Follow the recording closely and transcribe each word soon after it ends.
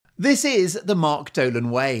This is the Mark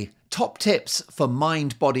Dolan Way. Top tips for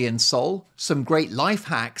mind, body and soul, some great life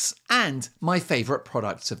hacks, and my favourite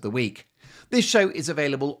products of the week. This show is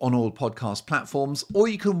available on all podcast platforms, or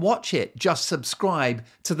you can watch it. Just subscribe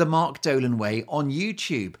to the Mark Dolan Way on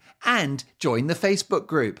YouTube and join the Facebook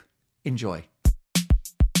group. Enjoy.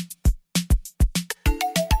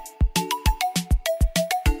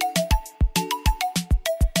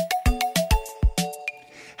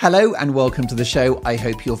 Hello and welcome to the show. I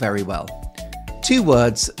hope you're very well. 2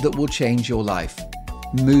 words that will change your life.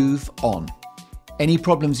 Move on. Any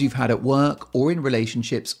problems you've had at work or in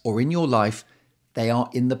relationships or in your life, they are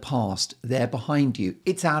in the past. They're behind you.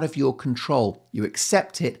 It's out of your control. You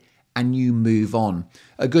accept it and you move on.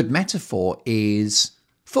 A good metaphor is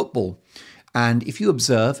football. And if you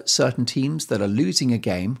observe certain teams that are losing a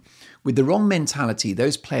game, with the wrong mentality,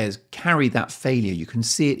 those players carry that failure. You can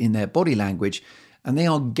see it in their body language, and they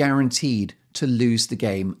are guaranteed to lose the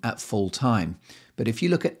game at full time. But if you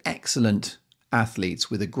look at excellent athletes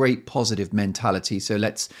with a great positive mentality, so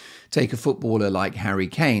let's take a footballer like Harry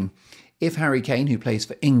Kane. If Harry Kane, who plays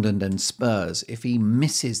for England and Spurs, if he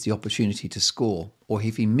misses the opportunity to score, or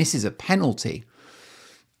if he misses a penalty,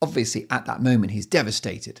 obviously at that moment he's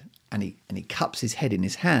devastated and he cups his head in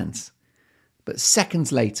his hands. But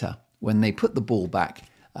seconds later, when they put the ball back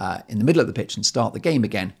in the middle of the pitch and start the game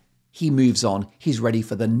again, he moves on, he's ready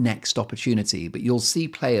for the next opportunity. But you'll see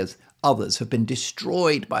players, others have been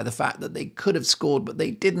destroyed by the fact that they could have scored, but they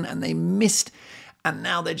didn't and they missed. And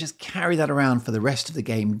now they just carry that around for the rest of the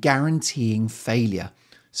game, guaranteeing failure.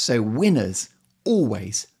 So winners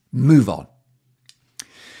always move on.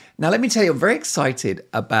 Now, let me tell you, I'm very excited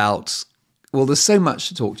about, well, there's so much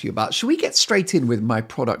to talk to you about. Shall we get straight in with my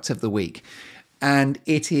product of the week? And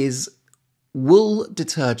it is wool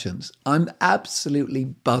detergents. I'm absolutely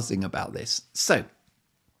buzzing about this. So,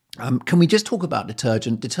 can we just talk about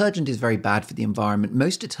detergent? Detergent is very bad for the environment.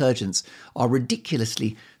 Most detergents are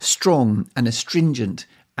ridiculously strong and astringent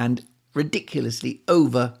and ridiculously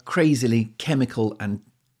crazily chemical and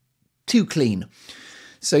too clean.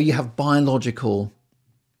 So you have biological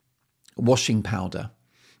washing powder,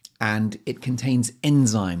 and it contains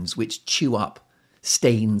enzymes which chew up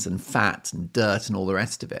stains and fat and dirt and all the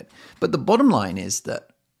rest of it. But the bottom line is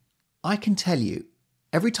that I can tell you,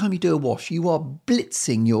 every time you do a wash, you are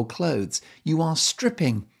blitzing your clothes. You are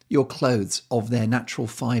stripping your clothes of their natural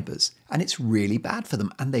fibers, and it's really bad for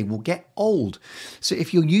them, and they will get old. So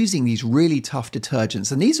if you're using these really tough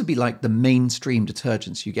detergents, and these would be like the mainstream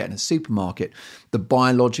detergents you get in a supermarket, the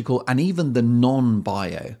biological and even the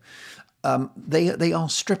non-bio, they are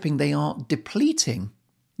stripping, they are depleting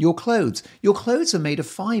your clothes. Your clothes are made of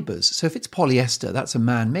fibers. So if it's polyester, that's a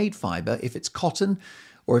man-made fiber. If it's cotton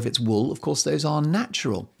or if it's wool, of course, those are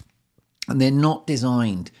natural. And they're not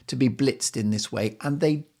designed to be blitzed in this way. And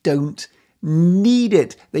they don't need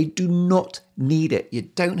it. They do not need it. You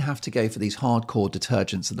don't have to go for these hardcore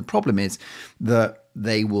detergents. And the problem is that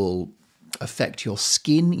they will affect your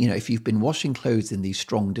skin. You know, if you've been washing clothes in these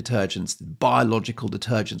strong detergents, biological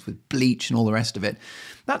detergents with bleach and all the rest of it,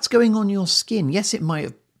 that's going on your skin. Yes, it might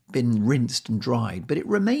have been rinsed and dried, but it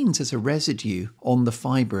remains as a residue on the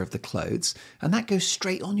fibre of the clothes, and that goes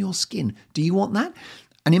straight on your skin. Do you want that?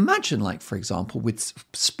 And imagine, like, for example, with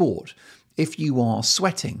sport, if you are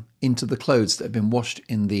sweating into the clothes that have been washed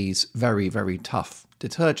in these very, very tough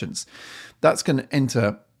detergents, that's going to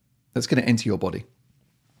enter your body.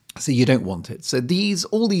 So you don't want it. So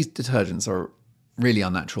all these detergents are really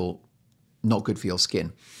unnatural, not good for your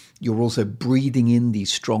skin. You're also breathing in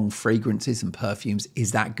these strong fragrances and perfumes.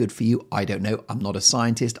 Is that good for you? I don't know. I'm not a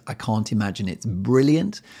scientist. I can't imagine it's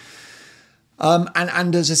brilliant.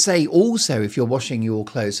 And as I say, also, if you're washing your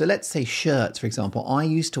clothes, so let's say shirts, for example, I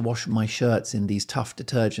used to wash my shirts in these tough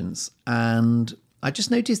detergents, and I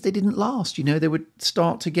just noticed they didn't last. You know, they would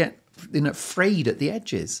start to get frayed at the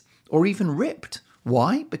edges or even ripped.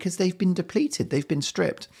 Why? Because they've been depleted. They've been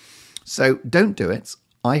stripped. So don't do it.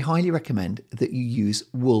 I highly recommend that you use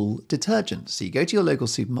wool detergent. So you go to your local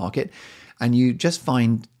supermarket and you just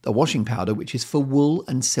find a washing powder which is for wool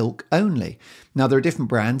and silk only. Now, there are different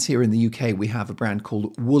brands. Here in the UK, we have a brand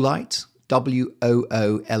called Woolite,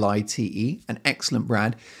 Woolite, an excellent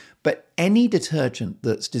brand. But any detergent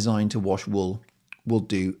that's designed to wash wool will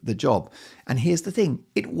do the job. And here's the thing,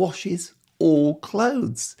 it washes all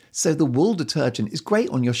clothes. So the wool detergent is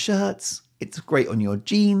great on your shirts, it's great on your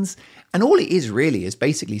jeans, and all it is really is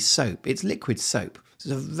basically soap. It's liquid soap. So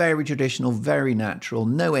it's a very traditional, very natural,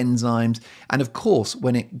 no enzymes. And of course,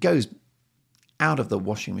 when it goes out of the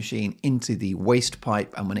washing machine into the waste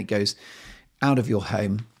pipe and when it goes out of your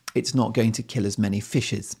home, it's not going to kill as many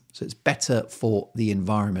fishes. So it's better for the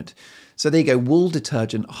environment. So there you go, wool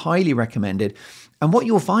detergent, highly recommended. And what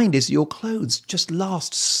you'll find is your clothes just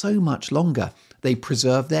last so much longer. They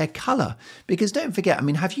preserve their colour. Because don't forget, I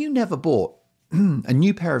mean, have you never bought a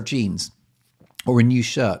new pair of jeans or a new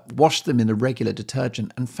shirt, washed them in a regular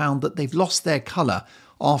detergent and found that they've lost their colour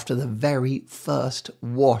after the very first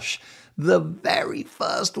wash? The very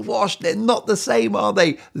first wash. They're not the same, are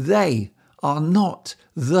they? They are not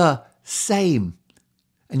the same.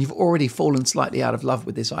 And you've already fallen slightly out of love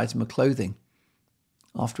with this item of clothing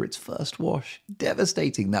after its first wash.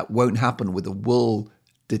 Devastating. That won't happen with a wool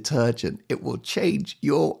detergent. It will change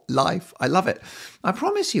your life. I love it. I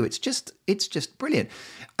promise you, it's just brilliant.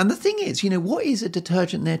 And the thing is, what is a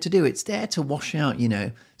detergent there to do? It's there to wash out,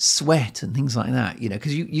 sweat and things like that,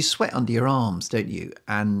 because you sweat under your arms, don't you?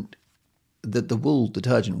 And the wool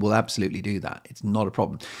detergent will absolutely do that. It's not a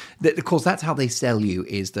problem. Of course, that's how they sell you,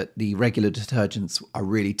 is that the regular detergents are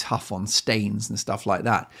really tough on stains and stuff like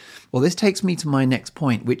that. Well, this takes me to my next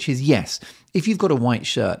point, which is, yes, if you've got a white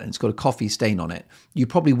shirt and it's got a coffee stain on it, you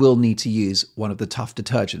probably will need to use one of the tough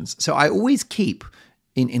detergents. So I always keep,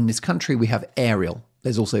 in this country, we have Ariel.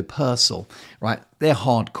 There's also Persil, right? They're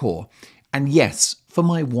hardcore. And yes, for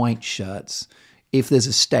my white shirts, if there's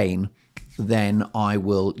a stain, then I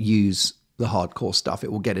will use the hardcore stuff.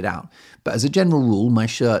 It will get it out. But as a general rule, my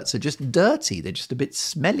shirts are just dirty. They're just a bit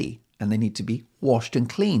smelly and they need to be washed and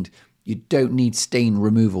cleaned. You don't need stain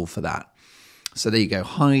removal for that. So there you go.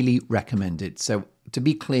 Highly recommended. So to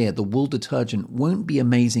be clear, the wool detergent won't be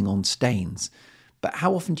amazing on stains, but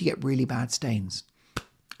how often do you get really bad stains?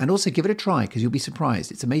 And also give it a try, because you'll be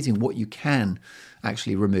surprised. It's amazing what you can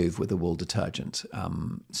actually remove with a wool detergent.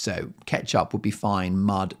 So ketchup would be fine,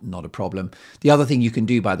 mud, not a problem. The other thing you can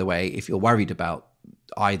do, by the way, if you're worried about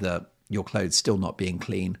either your clothes still not being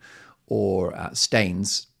clean or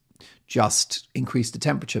stains, just increase the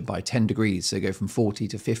temperature by 10 degrees. So go from 40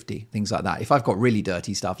 to 50, things like that. If I've got really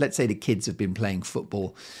dirty stuff, let's say the kids have been playing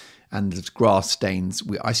football and there's grass stains,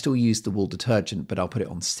 I still use the wool detergent, but I'll put it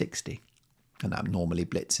on 60. And that normally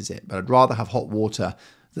blitzes it. But I'd rather have hot water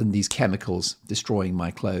than these chemicals destroying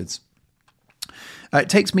my clothes. It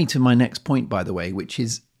takes me to my next point, by the way, which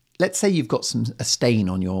is, let's say you've got a stain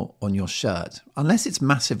on your shirt. Unless it's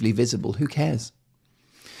massively visible, who cares?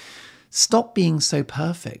 Stop being so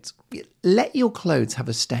perfect. Let your clothes have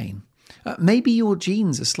a stain. Maybe your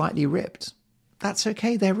jeans are slightly ripped. That's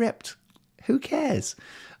okay, they're ripped. Who cares?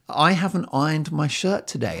 I haven't ironed my shirt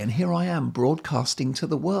today, and here I am broadcasting to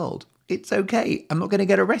the world. It's okay. I'm not going to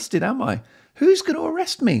get arrested, am I? Who's going to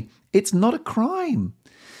arrest me? It's not a crime.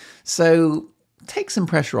 So take some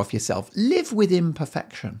pressure off yourself. Live with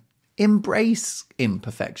imperfection. Embrace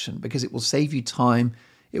imperfection, because it will save you time.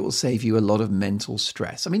 It will save you a lot of mental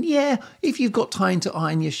stress. I mean, yeah, if you've got time to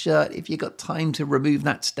iron your shirt, if you've got time to remove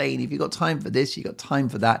that stain, if you've got time for this, you've got time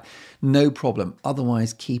for that, no problem.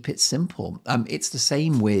 Otherwise, keep it simple. It's the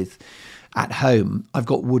same with at home. I've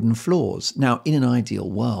got wooden floors. Now, in an ideal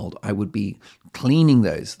world, I would be cleaning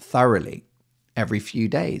those thoroughly every few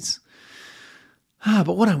days.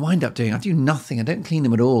 But what I wind up doing, I do nothing. I don't clean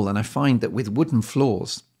them at all. And I find that with wooden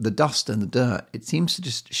floors, the dust and the dirt, it seems to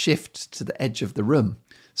just shift to the edge of the room.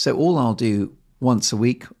 So all I'll do once a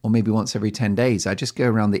week, or maybe once every 10 days, I just go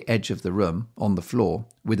around the edge of the room on the floor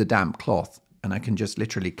with a damp cloth, and I can just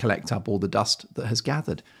literally collect up all the dust that has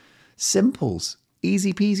gathered. Simples.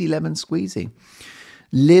 Easy peasy lemon squeezy.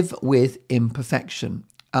 Live with imperfection.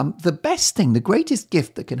 The best thing, the greatest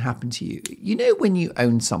gift that can happen to you, when you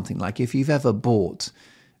own something, like if you've ever bought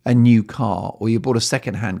a new car or you bought a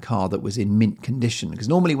secondhand car that was in mint condition, because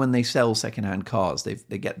normally when they sell secondhand cars,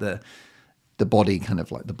 they get the body kind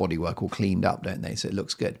of like the bodywork all cleaned up, don't they? So it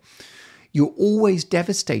looks good. You're always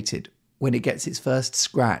devastated when it gets its first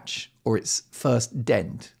scratch or its first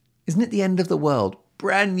dent. Isn't it the end of the world?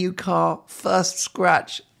 Brand new car, first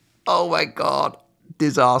scratch. Oh my God,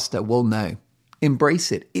 disaster. Well, no,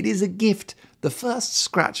 embrace it. It is a gift. The first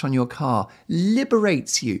scratch on your car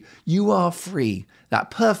liberates you. You are free. That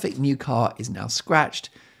perfect new car is now scratched.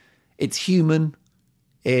 It's human.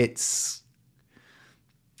 It's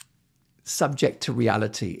subject to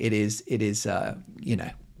reality. It is a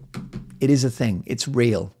thing. It's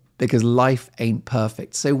real. Because life ain't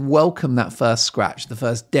perfect. So welcome that first scratch, the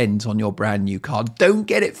first dent on your brand new car. Don't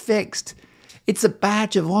get it fixed. It's a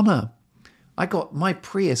badge of honor. I got my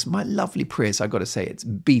Prius, my lovely Prius, I got to say, it's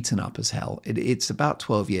beaten up as hell. It's about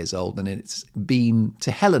 12 years old and it's been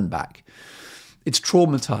to hell and back. It's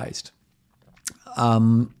traumatized.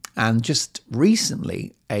 And just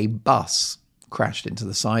recently, a bus crashed into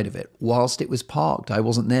the side of it whilst it was parked. I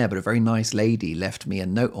wasn't there, but a very nice lady left me a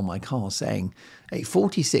note on my car saying a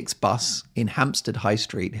 46 bus in Hampstead High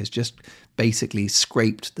Street has just basically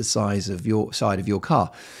scraped the side of your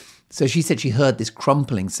car. So she said she heard this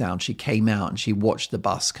crumpling sound. She came out and she watched the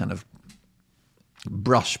bus kind of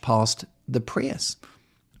brush past the Prius.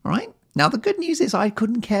 All right. Now, the good news is I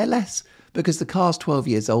couldn't care less because the car's 12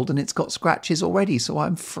 years old and it's got scratches already. So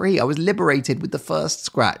I'm free. I was liberated with the first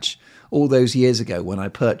scratch all those years ago when I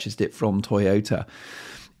purchased it from Toyota.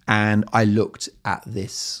 And I looked at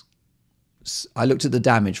the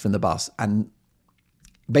damage from the bus, and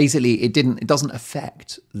basically it doesn't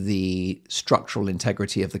affect the structural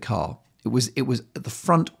integrity of the car. It was at the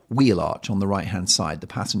front wheel arch on the right-hand side, the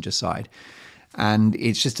passenger side. And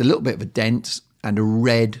it's just a little bit of a dent and a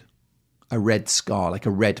red scar, like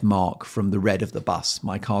a red mark from the red of the bus.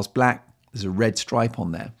 My car's black. There's a red stripe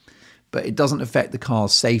on there. But it doesn't affect the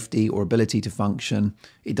car's safety or ability to function.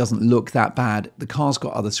 It doesn't look that bad. The car's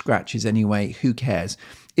got other scratches anyway. Who cares?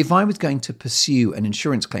 If I was going to pursue an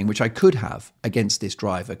insurance claim, which I could have against this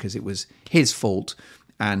driver because it was his fault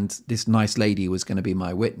and this nice lady was going to be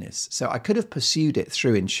my witness. So I could have pursued it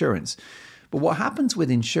through insurance. But what happens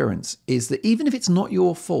with insurance is that even if it's not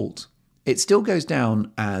your fault, it still goes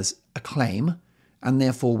down as a claim and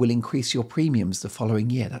therefore will increase your premiums the following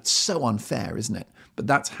year. That's so unfair, isn't it? But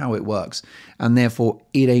that's how it works. And therefore,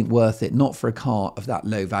 it ain't worth it, not for a car of that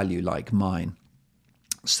low value like mine.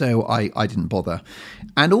 So I didn't bother.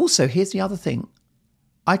 And also, here's the other thing.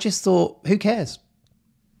 I just thought, who cares?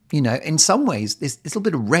 You know, in some ways, this little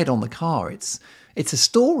bit of red on the car, it's a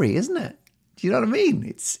story, isn't it? Do you know what I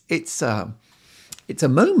mean? It's a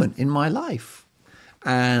moment in my life.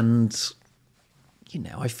 And, you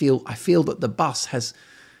know, I feel that the bus has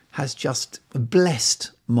just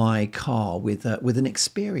blessed my car with an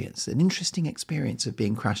experience, an interesting experience of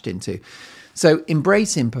being crashed into. So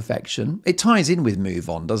embrace imperfection. It ties in with move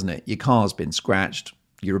on, doesn't it? Your car's been scratched.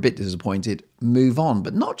 You're a bit disappointed. Move on.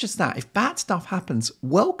 But not just that. If bad stuff happens,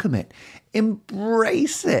 welcome it.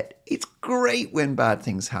 Embrace it. It's great when bad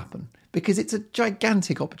things happen because it's a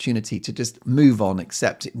gigantic opportunity to just move on,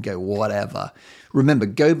 accept it and go, whatever. Remember,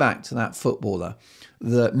 go back to that footballer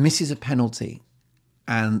that misses a penalty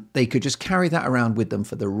and they could just carry that around with them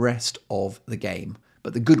for the rest of the game.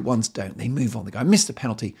 But the good ones don't. They move on. They go, I missed a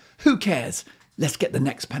penalty. Who cares? Let's get the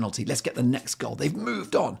next penalty. Let's get the next goal. They've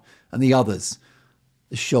moved on. And the others,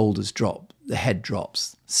 the shoulders drop, the head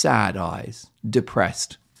drops, sad eyes,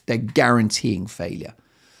 depressed. They're guaranteeing failure.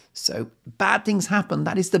 So bad things happen.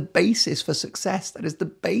 That is the basis for success. That is the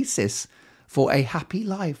basis for a happy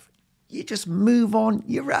life. You just move on.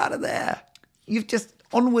 You're out of there. You've just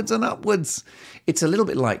onwards and upwards. It's a little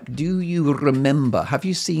bit like, do you remember? Have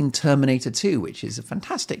you seen Terminator 2, which is a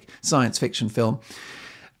fantastic science fiction film?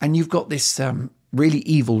 And you've got this really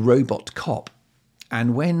evil robot cop.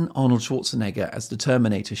 And when Arnold Schwarzenegger, as the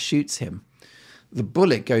Terminator, shoots him, the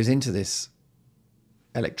bullet goes into this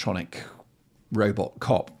electronic robot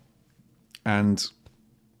cop. And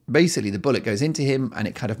basically the bullet goes into him and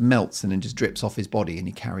it kind of melts and then just drips off his body and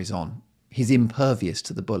he carries on. He's impervious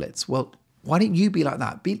to the bullets. Well, why don't you be like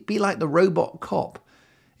that? Be like the robot cop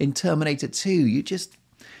in Terminator 2.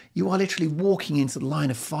 You are literally walking into the line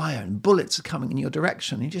of fire and bullets are coming in your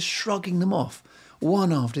direction. And you're just shrugging them off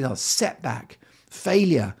one after the other. Setback,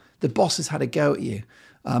 failure. The boss has had a go at you.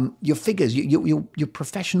 Your figures, your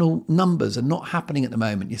professional numbers are not happening at the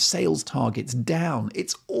moment. Your sales target's down.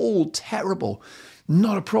 It's all terrible.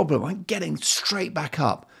 Not a problem. I'm getting straight back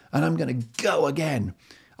up and I'm going to go again.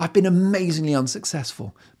 I've been amazingly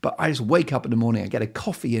unsuccessful, but I just wake up in the morning, I get a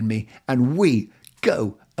coffee in me, and we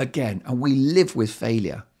go again. And we live with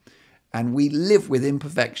failure, and we live with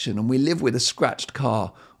imperfection, and we live with a scratched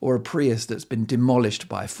car or a Prius that's been demolished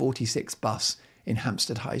by a 46 bus in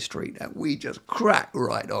Hampstead High Street. And we just crack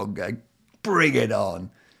right on, go, bring it on.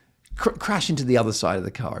 Crash into the other side of the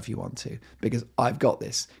car if you want to, because I've got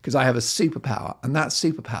this, because I have a superpower, and that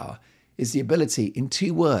superpower is the ability, in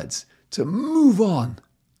 2 words, to move on.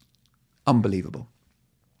 Unbelievable.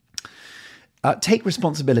 Take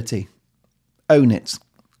responsibility. Own it.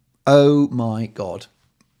 Oh my God.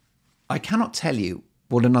 I cannot tell you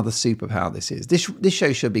what another superpower this is. This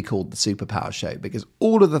show should be called the Superpower Show because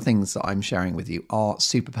all of the things that I'm sharing with you are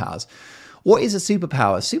superpowers. What is a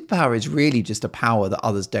superpower? A superpower is really just a power that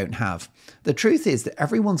others don't have. The truth is that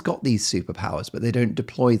everyone's got these superpowers, but they don't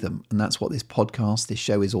deploy them. And that's what this podcast, this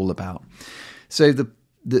show is all about. So it's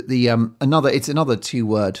another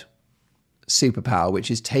 2-word superpower,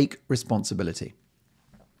 which is take responsibility.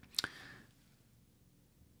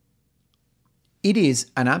 It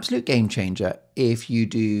is an absolute game changer if you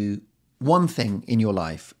do one thing in your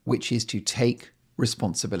life, which is to take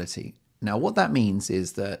responsibility. Now, what that means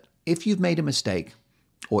is that if you've made a mistake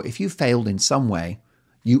or if you failed in some way,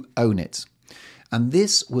 you own it. And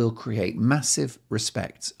this will create massive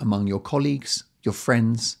respect among your colleagues, your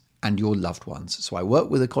friends, and your loved ones. So I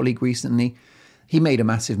worked with a colleague recently. He made a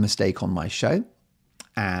massive mistake on my show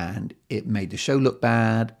and it made the show look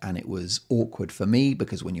bad, and it was awkward for me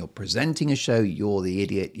because when you're presenting a show, you're the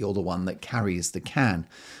idiot, you're the one that carries the can.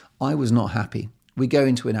 I was not happy. We go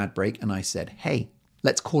into an ad break and I said, hey,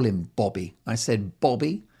 let's call him Bobby. I said,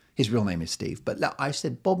 Bobby, his real name is Steve, but I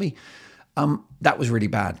said, Bobby, that was really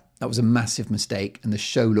bad. That was a massive mistake and the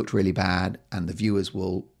show looked really bad and the viewers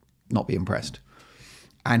will not be impressed.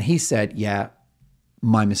 And he said, yeah,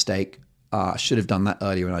 my mistake. I should have done that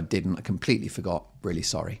earlier and I didn't. I completely forgot. Really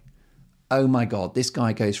sorry. Oh my God, this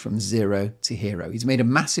guy goes from 0 to hero. He's made a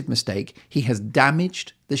massive mistake. He has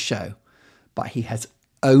damaged the show, but he has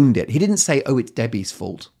owned it. He didn't say, oh, it's Debbie's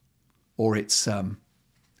fault or it's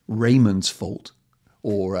Raymond's fault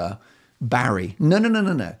or Barry.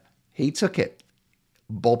 No. He took it.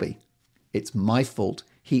 Bobby, it's my fault.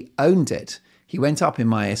 He owned it. He went up in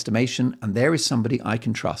my estimation, and there is somebody I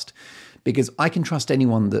can trust, because I can trust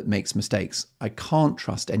anyone that makes mistakes. I can't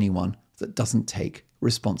trust anyone that doesn't take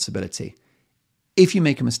responsibility. If you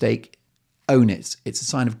make a mistake, own it. It's a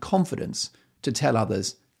sign of confidence to tell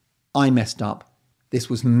others, I messed up. This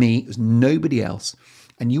was me. It was nobody else.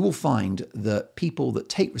 And you will find that people that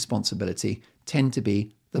take responsibility tend to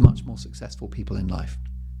be the much more successful people in life.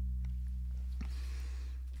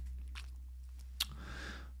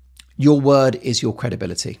 Your word is your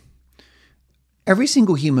credibility. Every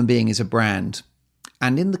single human being is a brand,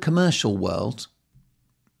 and in the commercial world,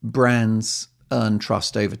 brands earn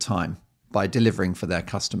trust over time by delivering for their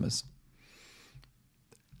customers.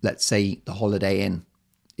 Let's say the Holiday Inn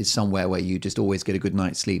is somewhere where you just always get a good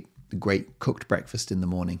night's sleep, a great cooked breakfast in the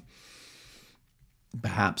morning.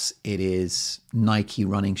 Perhaps it is Nike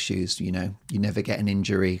running shoes, you never get an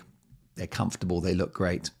injury, they're comfortable, they look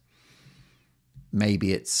great.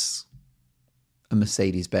 Maybe it's a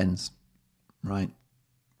Mercedes-Benz, right?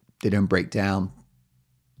 They don't break down,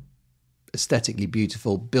 aesthetically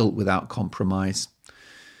beautiful, built without compromise.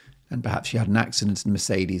 And perhaps you had an accident in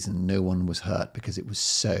Mercedes and no one was hurt because it was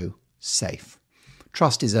so safe.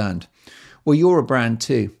 Trust is earned. Well, you're a brand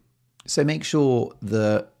too. So make sure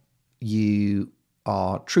that you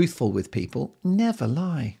are truthful with people. Never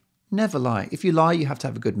lie. Never lie. If you lie, you have to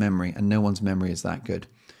have a good memory, and no one's memory is that good.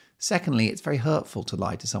 Secondly, it's very hurtful to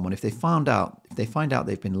lie to someone. If they find out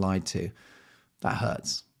they've been lied to, that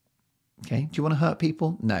hurts. Okay? Do you want to hurt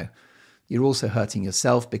people? No. You're also hurting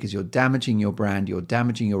yourself because you're damaging your brand, you're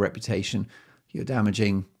damaging your reputation, you're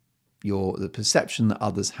damaging the perception that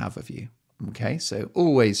others have of you. Okay? So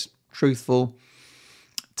always truthful.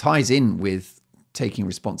 Ties in with taking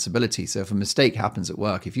responsibility. So if a mistake happens at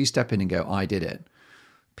work, if you step in and go, I did it,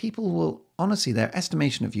 people will, honestly, their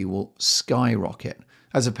estimation of you will skyrocket,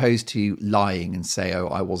 as opposed to lying and say, oh,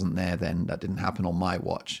 I wasn't there then, that didn't happen on my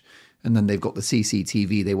watch. And then they've got the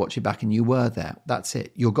CCTV, they watch it back and you were there. That's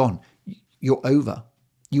it. You're gone. You're over.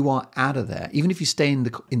 You are out of there. Even if you stay in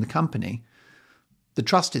the company, the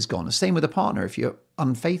trust is gone. The same with a partner. If you're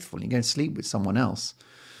unfaithful and you go to sleep with someone else,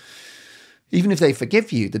 even if they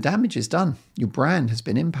forgive you, the damage is done. Your brand has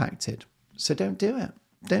been impacted. So don't do it.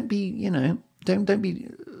 Don't be, don't be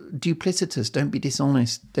duplicitous. Don't be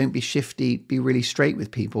dishonest. Don't be shifty. Be really straight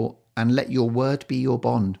with people and let your word be your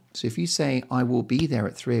bond. So if you say, I will be there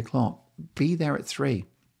at 3:00, be there at 3.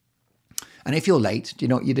 And if you're late, do you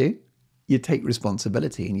know what you do? You take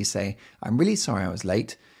responsibility and you say, I'm really sorry I was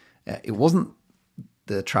late. It wasn't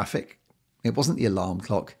the traffic. It wasn't the alarm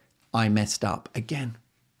clock. I messed up. Again,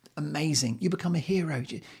 amazing. You become a hero.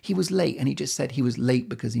 He was late and he just said he was late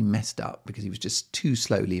because he messed up, because he was just too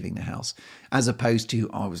slow leaving the house, as opposed to,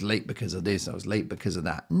 I was late because of this, I was late because of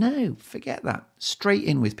that. No, forget that. Straight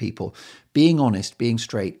in with people. Being honest, being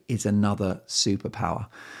straight is another superpower.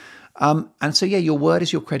 And so, your word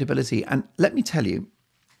is your credibility. And let me tell you,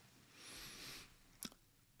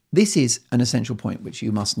 this is an essential point which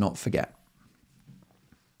you must not forget.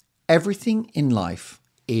 Everything in life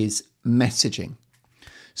is messaging.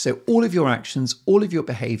 So all of your actions, all of your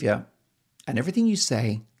behavior, and everything you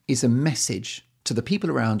say is a message to the people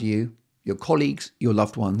around you, your colleagues, your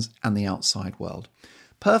loved ones, and the outside world.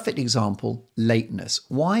 Perfect example, lateness.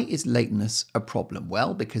 Why is lateness a problem?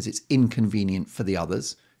 Well, because it's inconvenient for the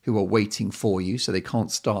others who are waiting for you, so they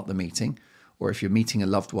can't start the meeting. Or if you're meeting a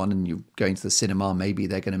loved one and you're going to the cinema, maybe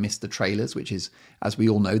they're going to miss the trailers, which is, as we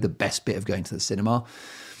all know, the best bit of going to the cinema.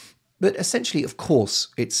 But essentially, of course,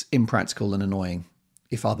 it's impractical and annoying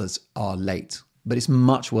if others are late. But it's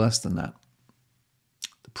much worse than that.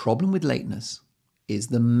 problem with lateness is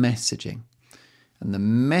the messaging. And the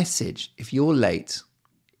message, if you're late,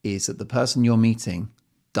 is that the person you're meeting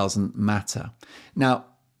doesn't matter. Now,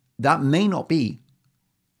 that may not be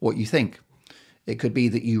what you think. It could be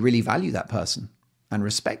that you really value that person and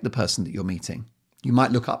respect the person that you're meeting. You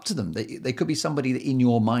might look up to them. They could be somebody that in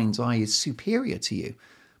your mind's eye is superior to you.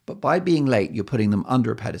 But by being late, you're putting them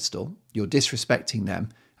under a pedestal, you're disrespecting them,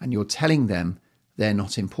 and you're telling them they're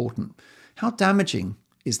not important. How damaging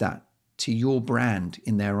is that to your brand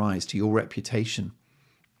in their eyes, to your reputation?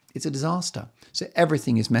 It's a disaster. So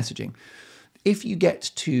everything is messaging. If you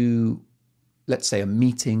get to, let's say, a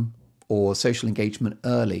meeting or social engagement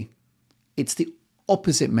early, it's the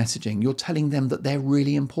opposite messaging. You're telling them that they're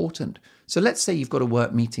really important. So let's say you've got a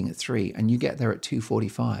work meeting at 3 and you get there at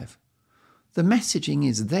 2:45. The messaging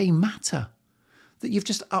is they matter, that you've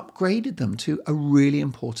just upgraded them to a really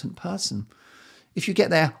important person. If you get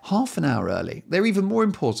there half an hour early, they're even more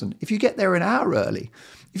important. If you get there an hour early,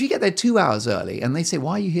 if you get there 2 hours early and they say,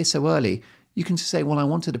 why are you here so early? You can just say, well, I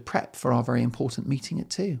wanted to prep for our very important meeting at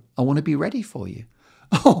 2. I want to be ready for you.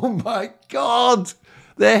 Oh my God,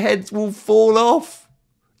 their heads will fall off.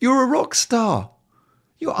 You're a rock star.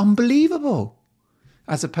 You're unbelievable.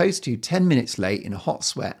 As opposed to 10 minutes late in a hot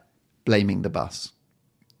sweat, blaming the bus.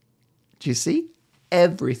 Do you see?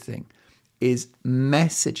 Everything is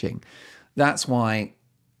messaging. That's why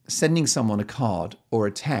sending someone a card or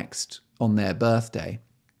a text on their birthday,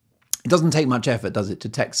 it doesn't take much effort, does it, to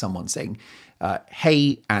text someone saying,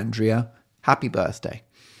 hey, Andrea, happy birthday.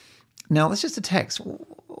 Now, that's just a text.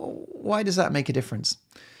 Why does that make a difference?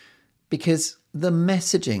 Because the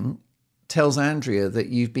messaging tells Andrea that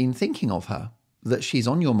you've been thinking of her, that she's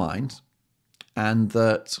on your mind, and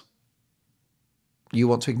that you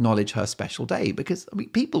want to acknowledge her special day. Because, I mean,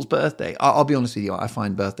 people's birthday, I'll be honest with you, I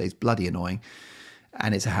find birthdays bloody annoying,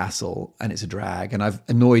 and it's a hassle, and it's a drag. And I've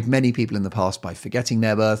annoyed many people in the past by forgetting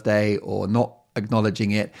their birthday or not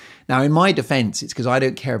acknowledging it. Now, in my defense, it's because I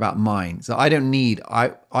don't care about mine. So I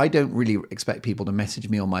don't really expect people to message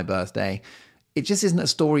me on my birthday. It just isn't a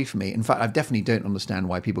story for me. In fact, I definitely don't understand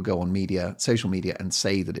why people go on social media and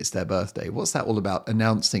say that it's their birthday. What's that all about?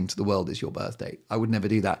 Announcing to the world it's your birthday. I would never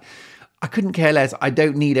do that. I couldn't care less. I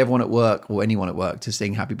don't need everyone at work or anyone at work to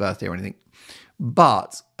sing happy birthday or anything.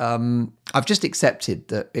 But I've just accepted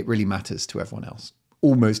that it really matters to everyone else.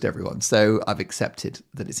 Almost everyone. So I've accepted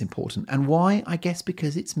that it's important. And why? I guess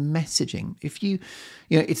because it's messaging. If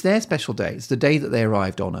it's their special day. It's the day that they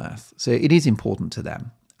arrived on Earth. So it is important to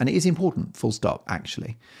them. And it is important, full stop,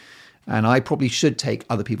 actually. And I probably should take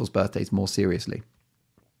other people's birthdays more seriously.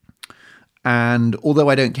 And although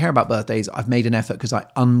I don't care about birthdays, I've made an effort because I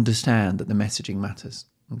understand that the messaging matters.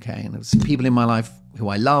 Okay. And there's people in my life who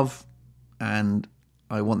I love, and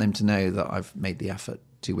I want them to know that I've made the effort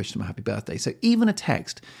to wish them a happy birthday. So even a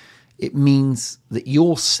text, it means that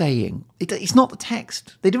you're saying, it's not the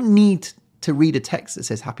text. They don't need to read a text that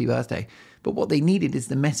says happy birthday. But what they needed is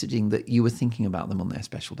the messaging that you were thinking about them on their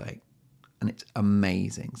special day. And it's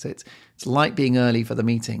amazing. So it's like being early for the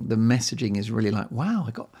meeting. The messaging is really like, wow,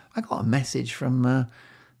 I got a message from,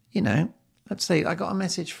 let's say I got a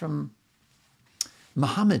message from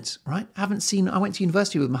Muhammad, right? I went to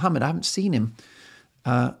university with Muhammad. I haven't seen him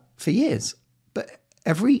for years. But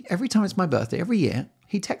every time it's my birthday, every year,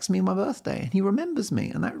 he texts me on my birthday and he remembers me.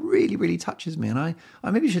 And that really, really touches me. And I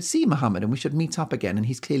maybe should see Muhammad and we should meet up again. And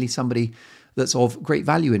he's clearly somebody that's of great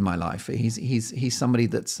value in my life. He's somebody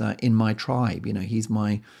that's in my tribe. He's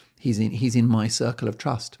in my circle of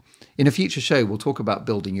trust. In a future show, we'll talk about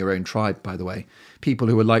building your own tribe, by the way. People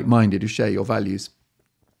who are like-minded, who share your values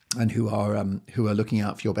and who are looking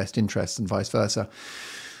out for your best interests and vice versa.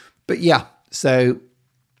 But yeah, so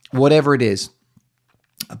whatever it is,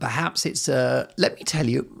 perhaps it's, let me tell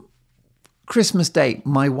you, Christmas Day,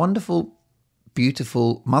 my wonderful,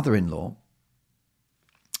 beautiful mother-in-law,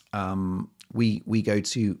 we go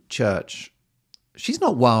to church. She's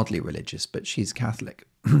not wildly religious, but she's Catholic.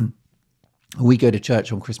 We go to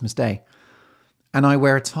church on Christmas Day, and I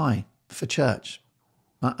wear a tie for church.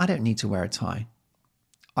 I don't need to wear a tie.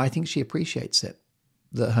 I think she appreciates it,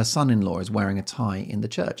 that her son-in-law is wearing a tie in the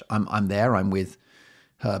church. I'm there, I'm with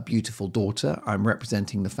her beautiful daughter, I'm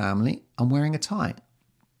representing the family, I'm wearing a tie.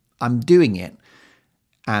 I'm doing it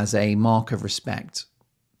as a mark of respect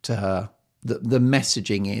to her. The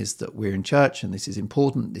messaging is that we're in church and this is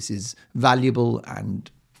important, this is valuable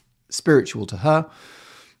and spiritual to her.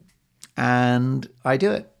 And I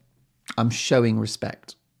do it. I'm showing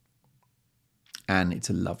respect. And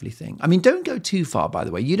it's a lovely thing. I mean, don't go too far, by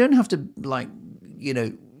the way. You don't have to,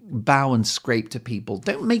 bow and scrape to people.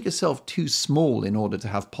 Don't make yourself too small in order to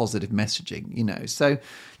have positive messaging, So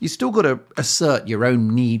you still got to assert your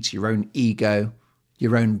own needs, your own ego,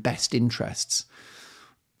 your own best interests.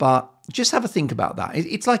 But just have a think about that.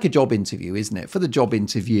 It's like a job interview, isn't it? For the job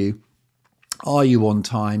interview, are you on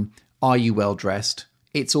time? Are you well dressed?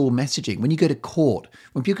 It's all messaging. When people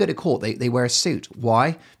go to court, they wear a suit.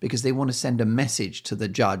 Why? Because they want to send a message to the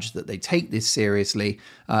judge that they take this seriously.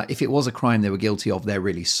 If it was a crime they were guilty of, they're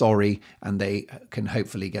really sorry and they can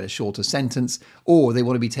hopefully get a shorter sentence, or they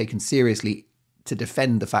want to be taken seriously to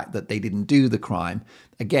defend the fact that they didn't do the crime.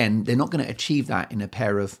 Again, they're not going to achieve that in a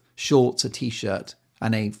pair of shorts, a t-shirt,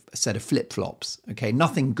 and a set of flip-flops. Okay,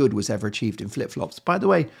 nothing good was ever achieved in flip-flops. By the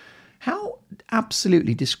way, how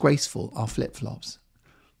absolutely disgraceful are flip-flops?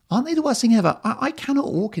 Aren't they the worst thing ever? I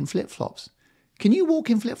cannot walk in flip-flops. Can you walk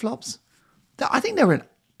in flip-flops? I think they're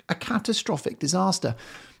a catastrophic disaster.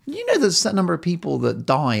 You know there's a certain number of people that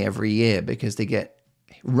die every year because they get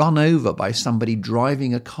run over by somebody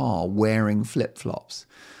driving a car wearing flip-flops.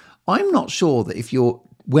 I'm not sure that if you're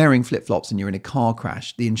wearing flip-flops and you're in a car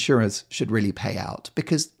crash, the insurers should really pay out,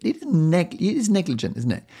 because it is negligent,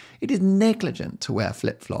 isn't it? It is negligent to wear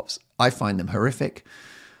flip-flops. I find them horrific.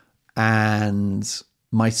 And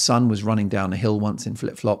my son was running down a hill once in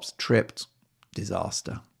flip-flops, tripped,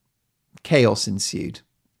 disaster. Chaos ensued.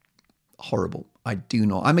 Horrible.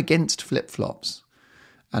 I'm against flip-flops.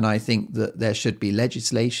 And I think that there should be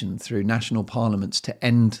legislation through national parliaments to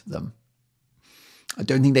end them. I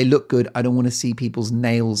don't think they look good. I don't want to see people's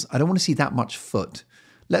nails. I don't want to see that much foot.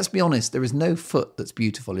 Let's be honest, there is no foot that's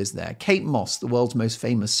beautiful, is there? Kate Moss, the world's most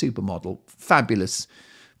famous supermodel, fabulous,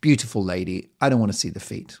 beautiful lady. I don't want to see the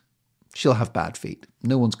feet. She'll have bad feet.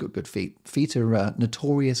 No one's got good feet. Feet are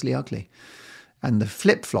notoriously ugly. And the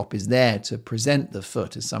flip-flop is there to present the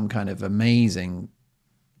foot as some kind of amazing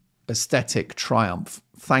aesthetic triumph.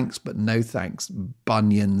 Thanks, but no thanks.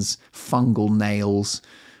 Bunions, fungal nails,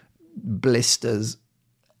 blisters.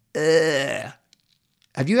 Ugh.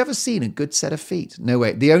 Have you ever seen a good set of feet? No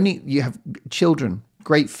way. You have children,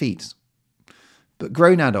 great feet. But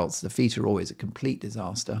grown adults, the feet are always a complete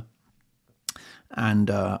disaster. And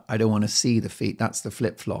I don't want to see the feet. That's the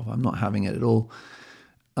flip-flop. I'm not having it at all.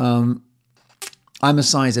 I'm a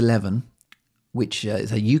size 11, which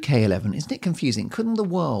is a UK 11. Isn't it confusing? Couldn't the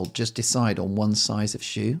world just decide on one size of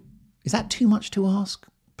shoe? Is that too much to ask?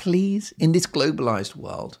 Please? In this globalized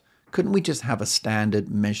world, couldn't we just have a standard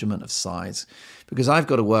measurement of size? Because I've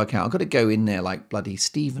got to work out. I've got to go in there like bloody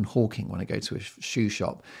Stephen Hawking when I go to a shoe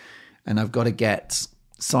shop. And I've got to get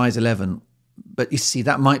size 11. But you see,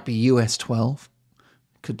 that might be US 12.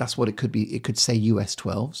 That's what it could be. It could say US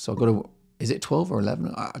 12. So I've got to, is it 12 or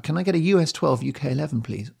 11? Can I get a US 12, UK 11,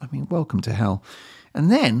 please? I mean, welcome to hell.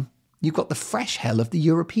 And then you've got the fresh hell of the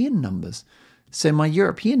European numbers. So my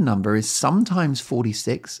European number is sometimes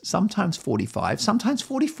 46, sometimes 45, sometimes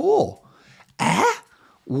 44.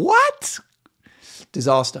 What?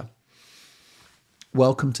 Disaster.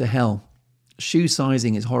 Welcome to hell. Shoe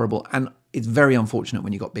sizing is horrible. And it's very unfortunate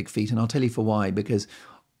when you've got big feet. And I'll tell you for why. Because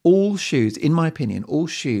all shoes, in my opinion, all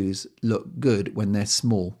shoes look good when they're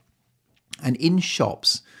small. And in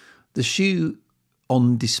shops, the shoe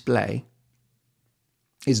on display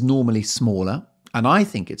is normally smaller. And I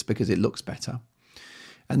think it's because it looks better.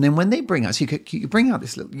 And then when they bring out, so you bring out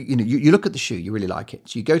this little, you look at the shoe, you really like it.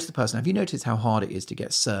 So you go to the person. Have you noticed how hard it is to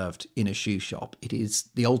get served in a shoe shop? It is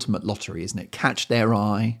the ultimate lottery, isn't it? Catch their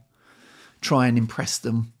eye, try and impress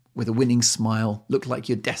them with a winning smile, look like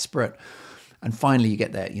you're desperate. And finally you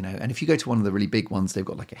get there, and if you go to one of the really big ones, they've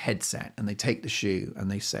got like a headset and they take the shoe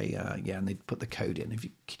and they say, and they put the code in.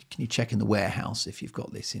 Can you check in the warehouse if you've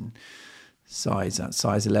got this in size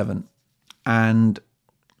 11? And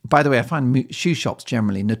by the way, I find shoe shops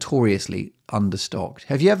generally notoriously understocked.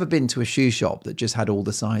 Have you ever been to a shoe shop that just had all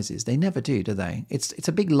the sizes? They never do they? It's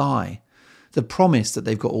a big lie. The promise that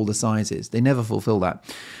they've got all the sizes, they never fulfill that.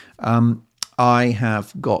 I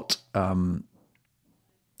have got...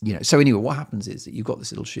 so anyway, what happens is that you've got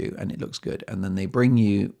this little shoe and it looks good, and then they bring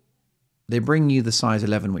you the size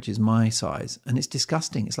 11, which is my size, and it's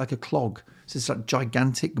disgusting. It's like a clog. It's this like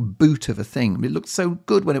gigantic boot of a thing. It looked so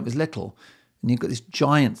good when it was little, and you've got this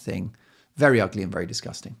giant thing, very ugly and very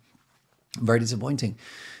disgusting, very disappointing.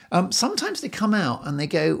 Sometimes they come out and they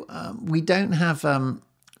go, we don't have,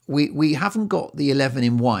 we haven't got the 11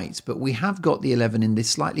 in white, but we have got the 11 in this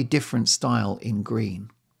slightly different style in green.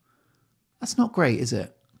 That's not great, is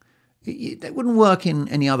it? That wouldn't work in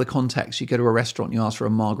any other context. You go to a restaurant, you ask for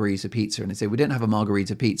a margarita pizza, and they say, we don't have a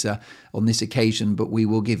margarita pizza on this occasion, but we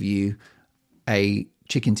will give you a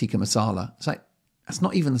chicken tikka masala. It's like, that's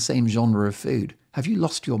not even the same genre of food. Have you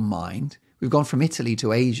lost your mind? We've gone from Italy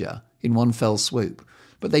to Asia in one fell swoop.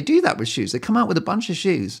 But they do that with shoes. They come out with a bunch of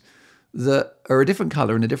shoes that are a different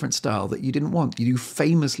color and a different style that you didn't want, you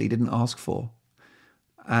famously didn't ask for.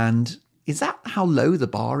 And is that how low the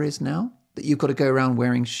bar is now? That you've got to go around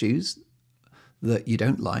wearing shoes that you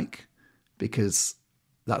don't like because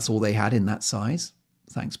that's all they had in that size?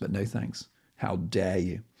 Thanks, but no thanks. How dare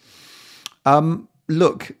you?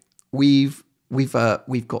 Look, we've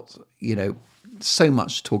got, so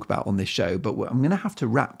much to talk about on this show, but I'm going to have to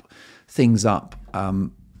wrap things up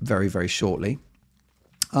very, very shortly.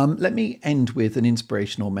 Let me end with an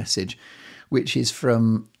inspirational message, which is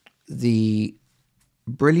from the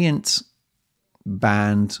brilliant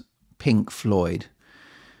band Pink Floyd,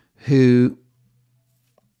 who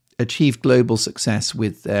achieved global success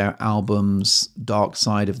with their albums Dark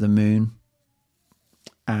Side of the Moon.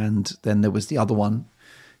 And then there was the other one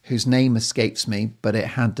whose name escapes me, but it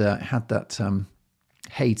had that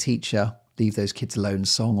Hey Teacher, Leave Those Kids Alone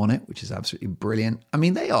song on it, which is absolutely brilliant. I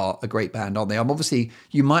mean, they are a great band, aren't they? Obviously,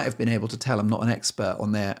 you might have been able to tell I'm not an expert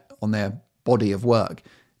on their body of work,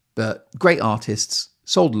 but great artists,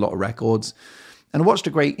 sold a lot of records. And I watched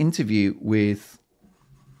a great interview with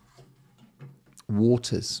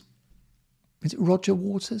Waters. Is it Roger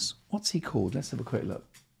Waters? What's he called? Let's have a quick look.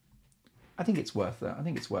 I think it's worth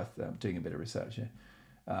that. Doing a bit of research here.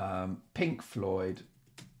 Pink Floyd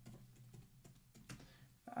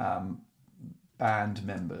band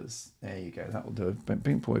members. There you go. That will do it.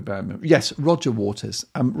 Pink Floyd band members. Yes, Roger Waters.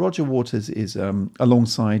 Roger Waters is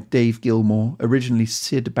alongside Dave Gilmour, originally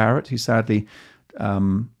Syd Barrett, who sadly,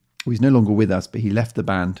 he's no longer with us, but he left the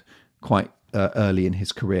band quite early in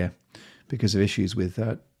his career because of issues with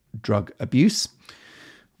drug abuse.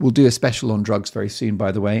 We'll do a special on drugs very soon,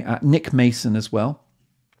 by the way. Nick Mason as well.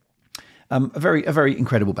 A very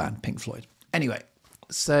incredible band, Pink Floyd. Anyway,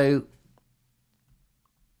 so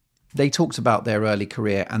they talked about their early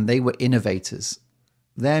career and they were innovators.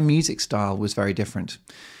 Their music style was very different.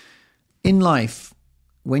 In life,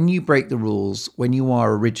 when you break the rules, when you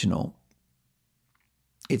are original,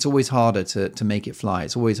 it's always harder to make it fly.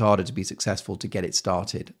 It's always harder to be successful, to get it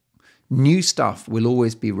started. New stuff will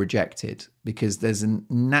always be rejected because there's a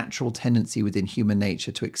natural tendency within human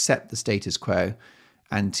nature to accept the status quo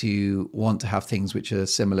and to want to have things which are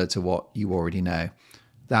similar to what you already know.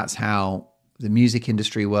 That's how the music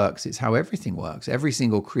industry works. It's how everything works. Every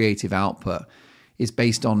single creative output is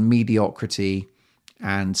based on mediocrity.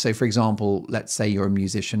 And so, for example, let's say you're a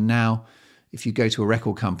musician now. If you go to a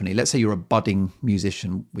record company, let's say you're a budding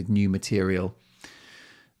musician with new material,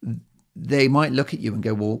 they might look at you and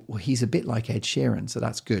go, well, he's a bit like Ed Sheeran, so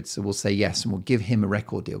that's good. So we'll say yes, and we'll give him a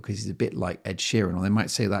record deal because he's a bit like Ed Sheeran. Or they might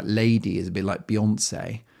say that lady is a bit like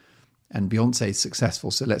Beyonce, and Beyonce is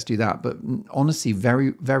successful, so let's do that. But honestly,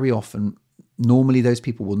 very, very often, normally those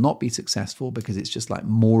people will not be successful because it's just like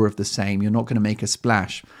more of the same. You're not going to make a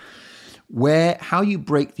splash. How you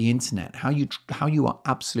break the internet, how you are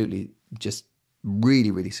absolutely just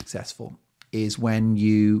really, really successful is when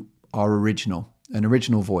you are original. An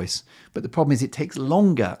original voice. But the problem is it takes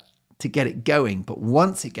longer to get it going. But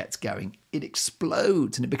once it gets going, it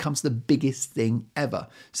explodes and it becomes the biggest thing ever.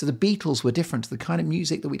 So the Beatles were different to the kind of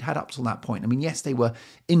music that we'd had up till that point. I mean, yes, they were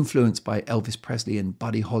influenced by Elvis Presley and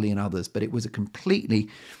Buddy Holly and others, but it was a completely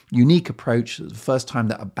unique approach. It was the first time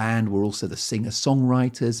that a band were also the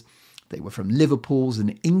singer-songwriters. They were from Liverpool,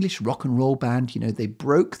 an English rock and roll band. They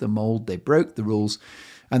broke the mold, they broke the rules,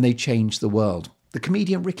 and they changed the world. The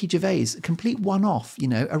comedian Ricky Gervais, a complete one-off,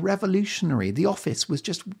 a revolutionary. The Office was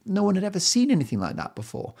just, no one had ever seen anything like that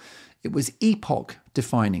before. It was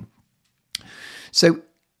epoch-defining. So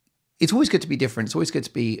it's always good to be different. It's always good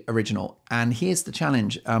to be original. And here's the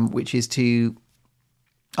challenge, which is to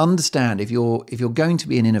understand if you're going to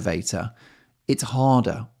be an innovator, it's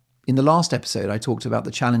harder. In the last episode, I talked about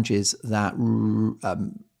the challenges that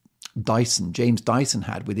James Dyson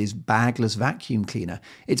had with his bagless vacuum cleaner.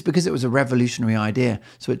 It's because it was a revolutionary idea.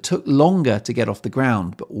 So it took longer to get off the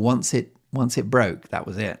ground, but once it broke, that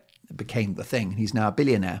was it. It became the thing. He's now a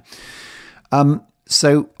billionaire.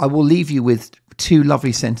 So I will leave you with two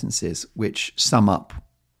lovely sentences which sum up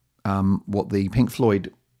what the Pink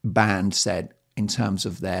Floyd band said in terms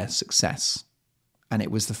of their success. And it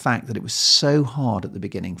was the fact that it was so hard at the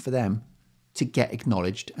beginning for them to get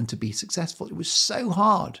acknowledged and to be successful. It was so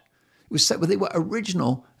hard. They were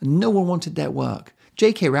original and no one wanted their work.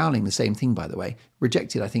 J.K. Rowling, the same thing, by the way,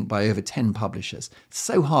 rejected, I think, by over 10 publishers.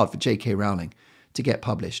 So hard for J.K. Rowling to get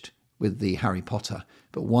published with the Harry Potter.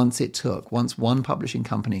 But once one publishing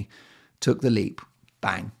company took the leap,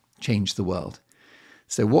 bang, changed the world.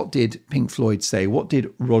 So what did Pink Floyd say? What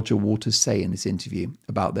did Roger Waters say in this interview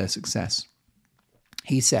about their success?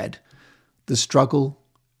 He said, The struggle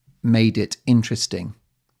made it interesting.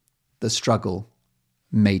 The struggle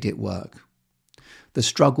made it work. The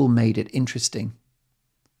struggle made it interesting.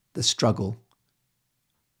 The struggle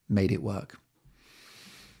made it work.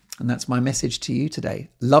 And that's my message to you today.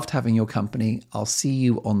 Loved having your company. I'll see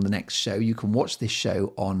you on the next show. You can watch this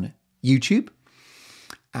show on YouTube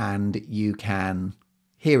and you can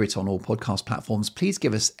hear it on all podcast platforms. Please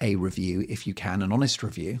give us a review if you can, an honest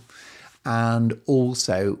review. And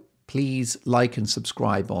also, please like and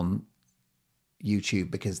subscribe on YouTube,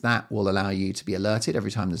 because that will allow you to be alerted every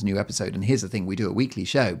time there's a new episode. And here's the thing, we do a weekly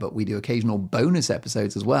show, but we do occasional bonus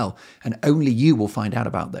episodes as well. And only you will find out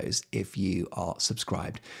about those if you are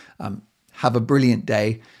subscribed. Have a brilliant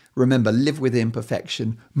day. Remember, live with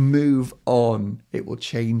imperfection, move on. It will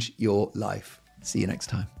change your life. See you next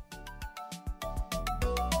time.